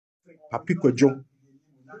Papi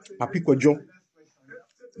Kojo,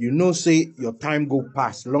 you know, say your time go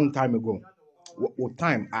past long time ago. What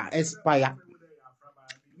time I expire.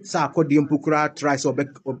 Sa akodi mpukura try so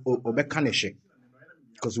obe kanishe.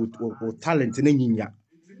 Because we talent in nyinya.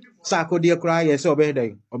 Sa akodi kura yes obe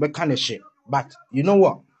day obe kanishe. But you know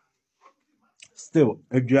what? Still,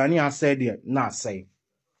 Adriani has said it, not say.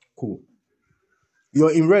 Cool.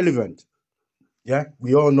 You're irrelevant. Yeah,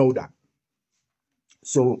 we all know that.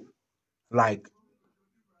 So, like,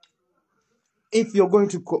 if you're going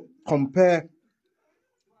to compare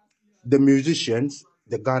the musicians,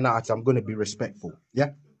 the Ghana artists, I'm going to be respectful,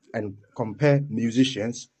 yeah, and compare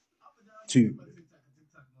musicians to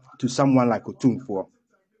someone like Otumfuo.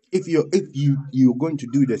 If you're going to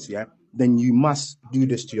do this, yeah, then you must do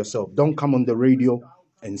this to yourself. Don't come on the radio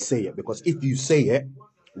and say it, because if you say it,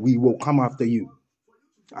 we will come after you.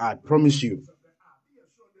 I promise you.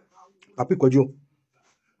 Papi Kojo,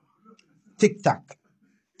 TikTok.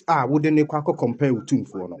 Wouldn't you compare with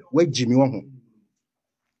Otumfuo no? Where Jimmy Wong?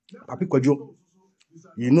 Papi Kojo,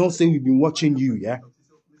 you know, say we've been watching you, yeah.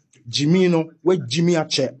 Jimmy no, where Jimmy a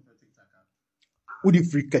check? Udi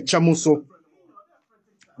free kechamoso.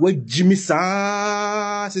 Where Jimmy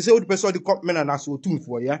sa? Say what the person the cop men and aso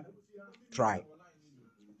Otumfuo, yeah. Try.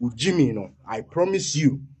 With Jimmy no, I promise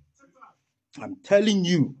you. I'm telling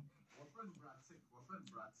you.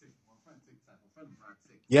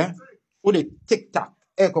 Yeah. Who the TikTok?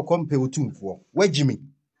 Eko compare Otumfuo. Where Jimmy?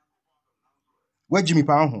 Where Jimmy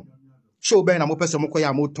pa show ben amo person mo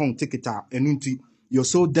koya mo tongue TikTok enunti you're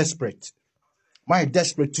so desperate. My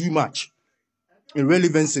desperate too much.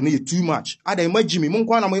 Irrelevance in it too much. Ada ma Jimmy mo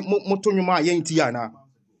kwa na mo tonyo ma ye nti ya na.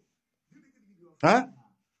 Huh?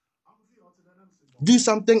 Do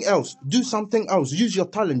something else. Do something else. Use your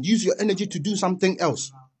talent. Use your energy to do something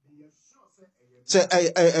else. Say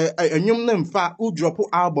a nyum nem fa u drop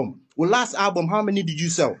album. Well, last album, how many did you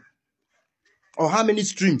sell? Or how many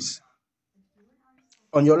streams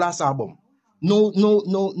on your last album?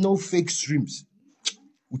 No fake streams.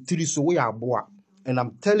 And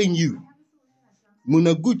I'm telling you,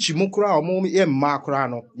 Munaguchi mukra or mo ye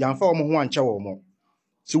makrano, yanfa omo ho ancha omo.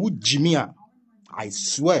 So Jimmy, I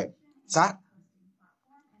swear, sa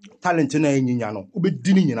talent na enyinya no,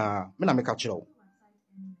 ubedini nyina, me na make chiro.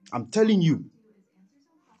 I'm telling you,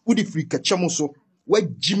 udi free kachamoso, where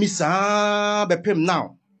Jimmy sa bepem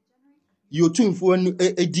now. You Otumfuo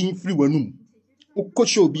edin free wanum.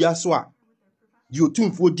 Ukosho bi aso you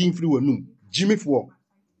Otumfuo din free wanum. Jimmy for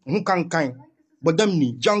who can but them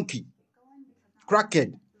ni junkie,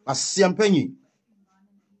 crackhead, a siampenny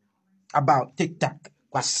about TikTok,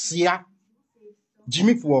 kwasia,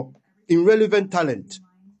 Jimmy for irrelevant talent.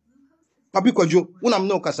 Papi Kojo, unam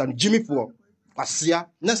no kasan Jimmy for kwasia.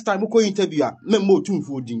 Next time uko interview, memmo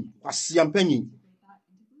Otumfuo din kwasiampenny.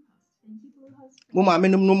 Mama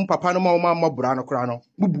menum papa no ma bra no kra no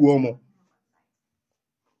bubuo mo.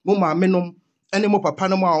 Mama menum ene mo papa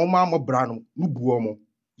no ma bra no bubuo mo.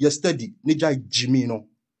 Yesterday, Nija Jimmy no.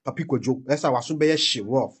 Papi Kojo, that's how I should be shit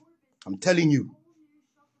rough. I'm telling you.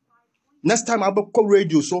 Next time I'll call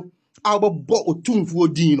radio, so I'll bought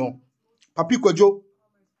Otumfuo Dino. Papi Kojo,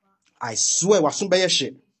 I swear, I should be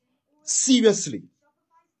shit. Seriously.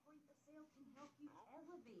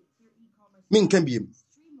 Min can be him.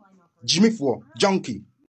 Jimmy for junkie.